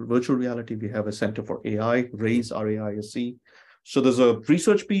virtual reality. We have a Center for AI, RAISE, RAISE. So there's a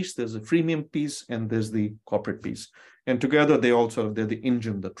research piece, there's a freemium piece, and there's the corporate piece. And together, they're the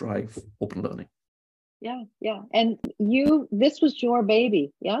engine that drive open learning. Yeah. And this was your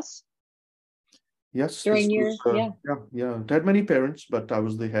baby, yes? Yes. During your, Yeah. I had many parents, but I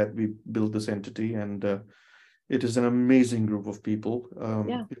was the head. We built this entity, and it is an amazing group of people.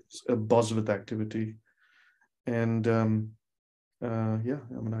 It's a buzz with activity, and friends. Yeah,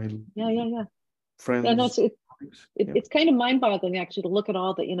 no, it's kind of mind-boggling actually to look at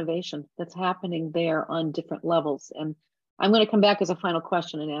all the innovation that's happening there on different levels. And I'm going to come back as a final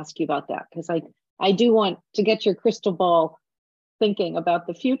question and ask you about that, because I do want to get your crystal ball thinking about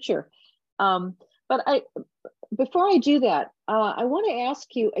the future. But before I do that, I want to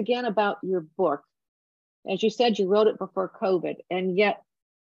ask you again about your book. As you said, you wrote it before COVID, and yet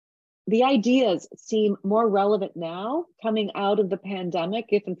the ideas seem more relevant now coming out of the pandemic,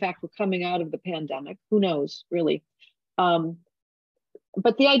 if in fact we're coming out of the pandemic, who knows really.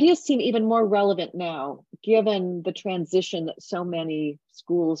 But the ideas seem even more relevant now, given the transition that so many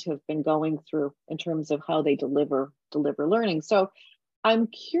schools have been going through in terms of how they deliver learning. So I'm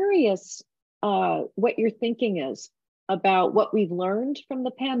curious what your thinking is about what we've learned from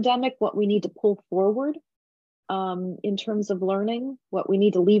the pandemic, what we need to pull forward in terms of learning, what we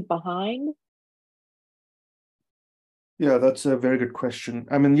need to leave behind. Yeah, that's a very good question.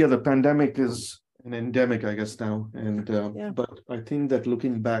 I mean, yeah, the pandemic is an endemic, I guess, now. And but I think that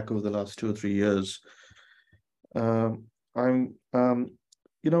looking back over the last 2 or 3 years, what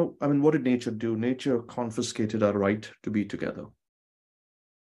did nature do? Nature confiscated our right to be together.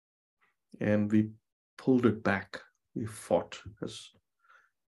 And we pulled it back. We fought as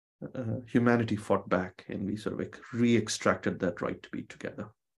humanity fought back, and we sort of re-extracted that right to be together.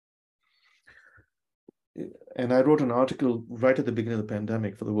 And I wrote an article right at the beginning of the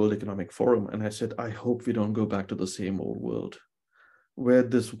pandemic for the World Economic Forum, and I said, I hope we don't go back to the same old world where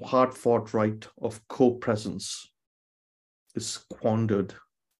this hard-fought right of co-presence is squandered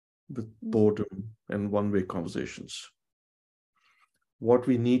with boredom and one-way conversations. What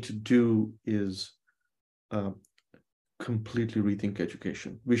we need to do is completely rethink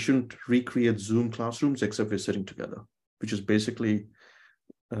education. We shouldn't recreate Zoom classrooms except we're sitting together, which is basically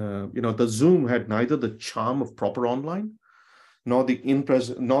the Zoom had neither the charm of proper online, nor the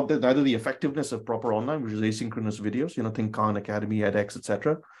neither the effectiveness of proper online, which is asynchronous videos, think Khan Academy, edX,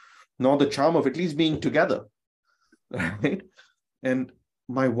 etc., nor the charm of at least being together, right? And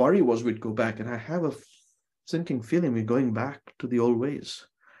my worry was we'd go back, and I have a sinking feeling we're going back to the old ways.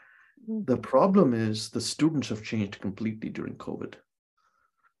 The problem is the students have changed completely during COVID,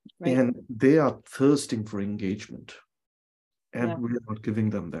 right? And they are thirsting for engagement. And we're not giving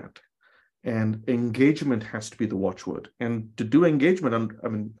them that. And engagement has to be the watchword. And to do engagement,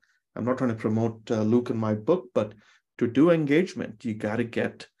 I'm not trying to promote Luke in my book, but to do engagement, you got to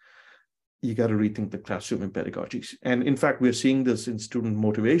rethink the classroom and pedagogies. And in fact, we're seeing this in student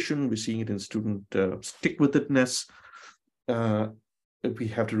motivation. We're seeing it in student stick-with-itness. We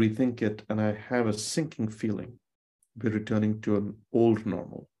have to rethink it. And I have a sinking feeling we're returning to an old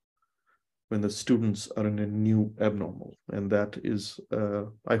normal, when the students are in a new abnormal. And that is,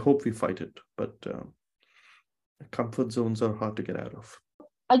 I hope we fight it, but comfort zones are hard to get out of.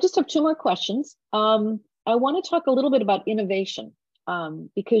 I just have 2 more questions. I want to talk a little bit about innovation,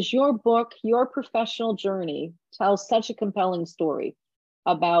 because your book, your professional journey, tells such a compelling story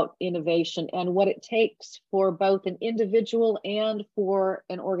about innovation and what it takes for both an individual and for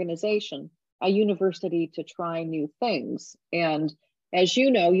an organization, a university, to try new things. And as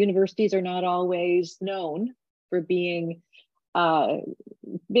you know, universities are not always known for being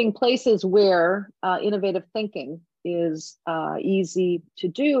places where innovative thinking is easy to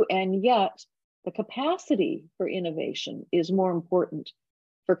do, and yet the capacity for innovation is more important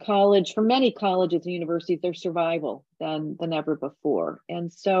for many colleges and universities, their survival than ever before.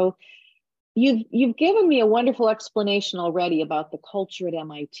 And so you've given me a wonderful explanation already about the culture at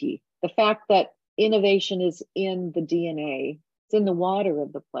MIT, the fact that innovation is in the DNA. It's in the water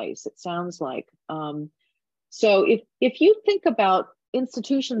of the place, it sounds like. So if you think about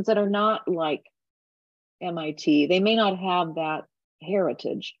institutions that are not like MIT, they may not have that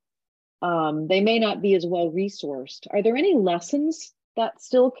heritage. They may not be as well resourced. Are there any lessons that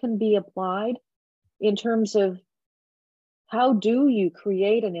still can be applied in terms of how do you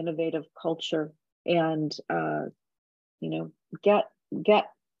create an innovative culture and get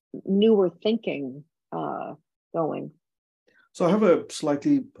newer thinking going? So I have a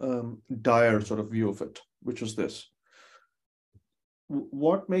slightly dire sort of view of it, which is this.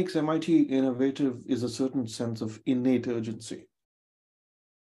 What makes MIT innovative is a certain sense of innate urgency.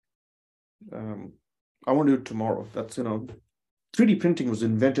 I want to do it tomorrow. That's, 3D printing was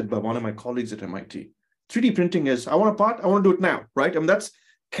invented by one of my colleagues at MIT. 3D printing is, I want a part, I want to do it now, right? That's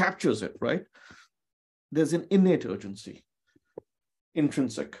captures it, right? There's an innate urgency,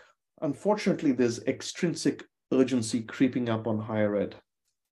 intrinsic. Unfortunately, there's extrinsic urgency creeping up on higher ed.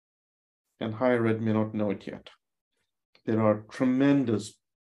 And higher ed may not know it yet. There are tremendous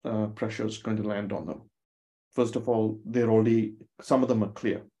pressures going to land on them. First of all, some of them are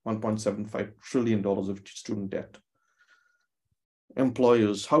clear, $1.75 trillion of student debt.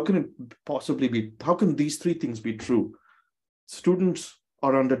 Employers, how can these 3 things be true? Students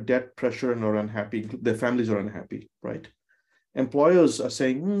are under debt pressure and are unhappy, their families are unhappy, right? Employers are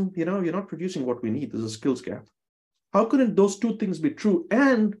saying, you're not producing what we need, there's a skills gap. How couldn't those 2 things be true?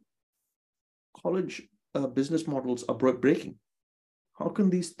 And college business models are breaking. How can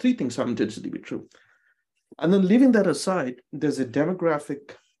these three things simultaneously be true? And then leaving that aside, there's a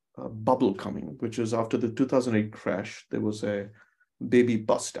demographic bubble coming, which is after the 2008 crash, there was a baby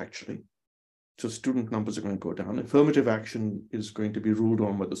bust actually. So student numbers are going to go down. Affirmative action is going to be ruled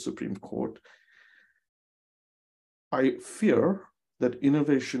on by the Supreme Court. I fear that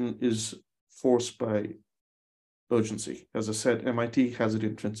innovation is forced by urgency. As I said, MIT has it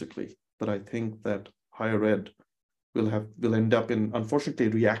intrinsically, but I think that higher ed will end up in, unfortunately,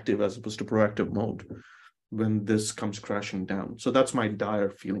 reactive as opposed to proactive mode when this comes crashing down. So that's my dire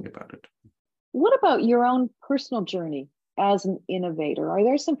feeling about it. What about your own personal journey as an innovator? Are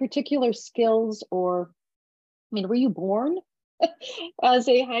there some particular skills, or, I mean, were you born as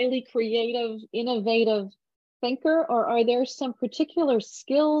a highly creative, innovative thinker, or are there some particular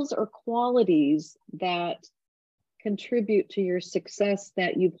skills or qualities that contribute to your success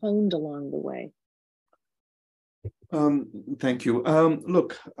that you've honed along the way? Thank you.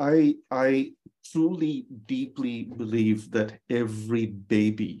 Look, I truly, deeply believe that every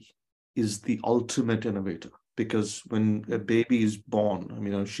baby is the ultimate innovator, because when a baby is born, I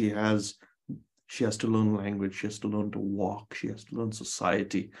mean, she has to learn language, she has to learn to walk, she has to learn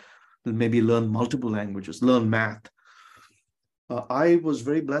society, maybe learn multiple languages, learn math. I was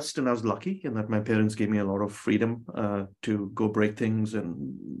very blessed and I was lucky in that my parents gave me a lot of freedom to go break things,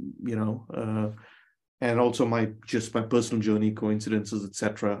 and and also my personal journey, coincidences,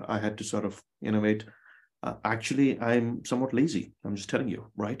 etc. I had to sort of innovate. Actually, I'm somewhat lazy. I'm just telling you,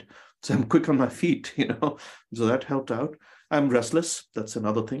 right? So I'm quick on my feet, so that helped out. I'm restless. That's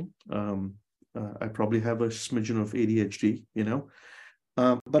another thing. I probably have a smidgen of ADHD,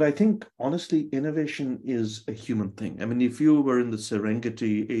 but I think, honestly, innovation is a human thing. I mean, if you were in the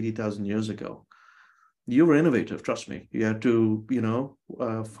Serengeti 80,000 years ago, you were innovative, trust me. You had to,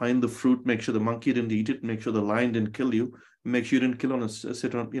 find the fruit, make sure the monkey didn't eat it, make sure the lion didn't kill you, make sure you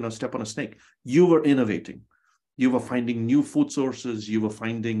didn't step on a snake. You were innovating. You were finding new food sources. You were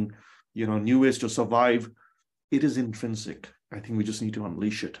finding, new ways to survive. It is intrinsic. I think we just need to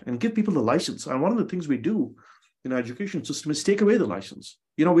unleash it and give people the license. And one of the things we do in our education system is take away the license.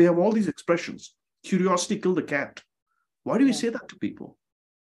 We have all these expressions. Curiosity killed the cat. Why do we say that to people?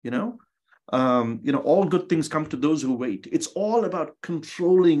 All good things come to those who wait. It's all about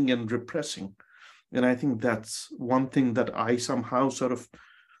controlling and repressing. And I think that's one thing that I somehow sort of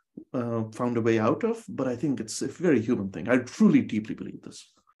found a way out of, but I think it's a very human thing. I truly, deeply believe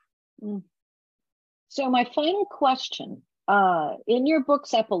this. So my final question, in your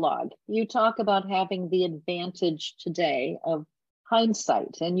book's epilogue, you talk about having the advantage today of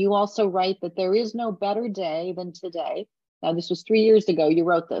hindsight. And you also write that there is no better day than today. Now, this was 3 years ago you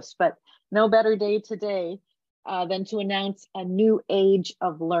wrote this, but no better day today than to announce a new age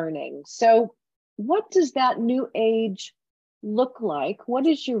of learning. So what does that new age look like? What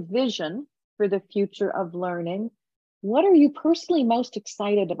is your vision for the future of learning? What are you personally most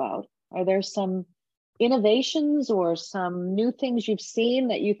excited about? Are there some innovations or some new things you've seen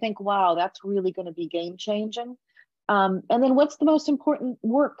that you think, wow, that's really going to be game changing? And then what's the most important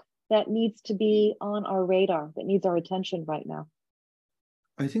work that needs to be on our radar, that needs our attention right now?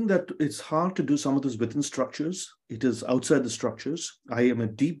 I think that it's hard to do some of this within structures. It is outside the structures. I am a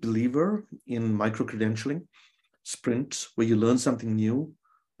deep believer in micro-credentialing, sprints, where you learn something new.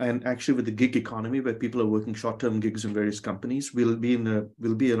 And actually with the gig economy, where people are working short-term gigs in various companies, we'll be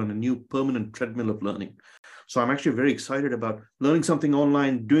on a new permanent treadmill of learning. So I'm actually very excited about learning something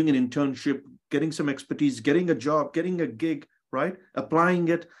online, doing an internship, getting some expertise, getting a job, getting a gig, right? Applying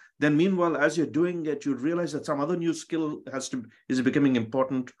it. Then meanwhile, as you're doing it, you realize that some other new skill is becoming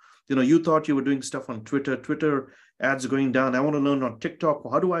important. You thought you were doing stuff on Twitter ads going down. I want to learn on TikTok.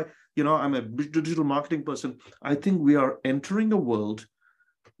 How do I'm a digital marketing person. I think we are entering a world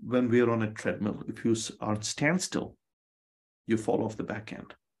when we are on a treadmill. If you are standstill, you fall off the back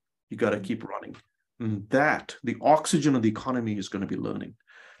end. You got to keep running. And the oxygen of the economy is going to be learning.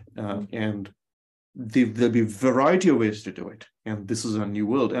 And there'll be a variety of ways to do it. And this is a new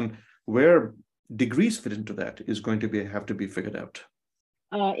world. And where degrees fit into that is going to have to be figured out.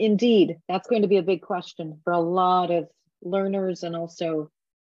 Indeed, that's going to be a big question for a lot of learners and also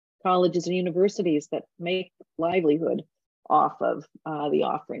colleges and universities that make livelihood off of the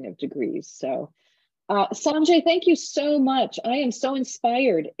offering of degrees. So Sanjay, thank you so much. I am so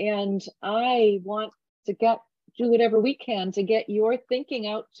inspired, and I want to do whatever we can to get your thinking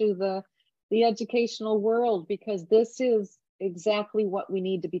out to the educational world, because this is exactly what we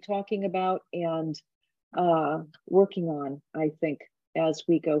need to be talking about and working on, I think, as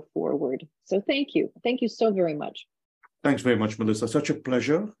we go forward. So thank you. Thank you so very much. Thanks very much, Melissa. Such a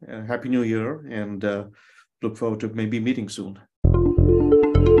pleasure. Happy New Year, and look forward to maybe meeting soon.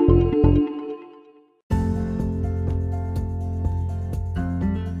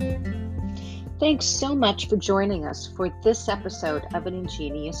 Thanks so much for joining us for this episode of An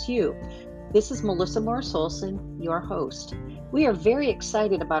Ingenious You. This is Melissa Morris Olson, your host. We are very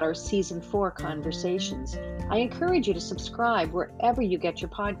excited about our Season 4 conversations. I encourage you to subscribe wherever you get your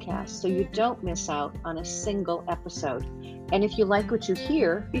podcasts so you don't miss out on a single episode. And if you like what you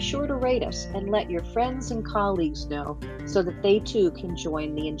hear, be sure to rate us and let your friends and colleagues know so that they too can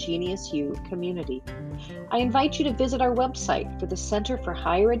join the Ingenious You community. I invite you to visit our website for the Center for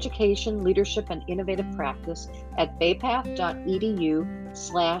Higher Education, Leadership, and Innovative Practice at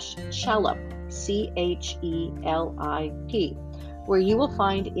baypath.edu/CHELIP, CHELIP, where you will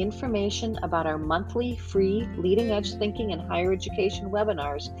find information about our monthly free Leading Edge Thinking in Higher Education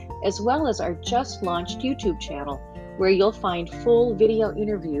webinars, as well as our just launched YouTube channel, where you'll find full video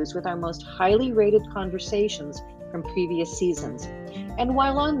interviews with our most highly rated conversations from previous seasons. And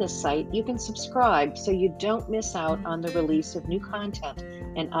while on this site, you can subscribe so you don't miss out on the release of new content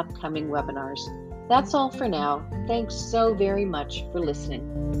and upcoming webinars. That's all for now. Thanks so very much for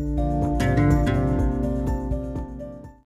listening.